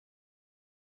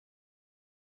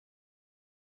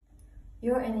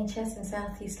Your NHS in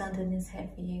South East London is here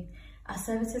for you. Our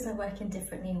services are working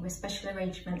differently with special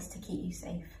arrangements to keep you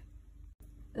safe.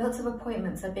 Lots of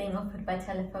appointments are being offered by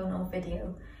telephone or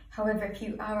video. However, if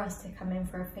you are asked to come in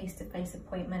for a face-to-face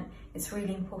appointment, it's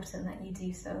really important that you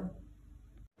do so.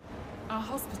 Our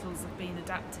hospitals have been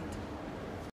adapted.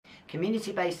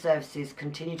 Community-based services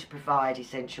continue to provide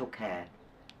essential care.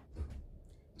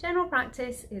 General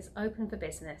practice is open for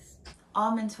business.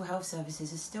 Our mental health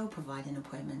services are still providing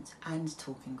appointments and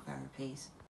talking therapies.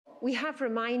 We have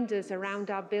reminders around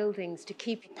our buildings to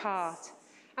keep apart,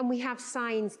 and we have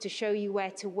signs to show you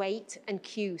where to wait and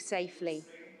queue safely.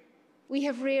 We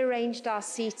have rearranged our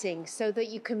seating so that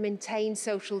you can maintain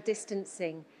social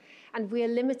distancing, and we are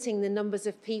limiting the numbers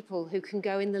of people who can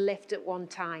go in the lift at one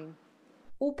time.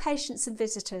 All patients and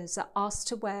visitors are asked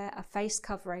to wear a face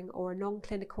covering or a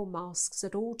non-clinical masks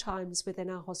at all times within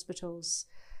our hospitals.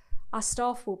 Our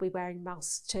staff will be wearing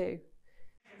masks too.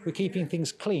 We're keeping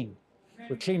things clean.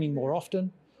 We're cleaning more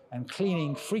often and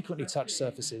cleaning frequently touched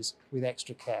surfaces with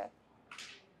extra care.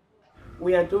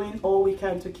 We are doing all we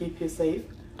can to keep you safe.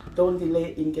 Don't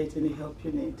delay in getting the help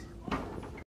you need.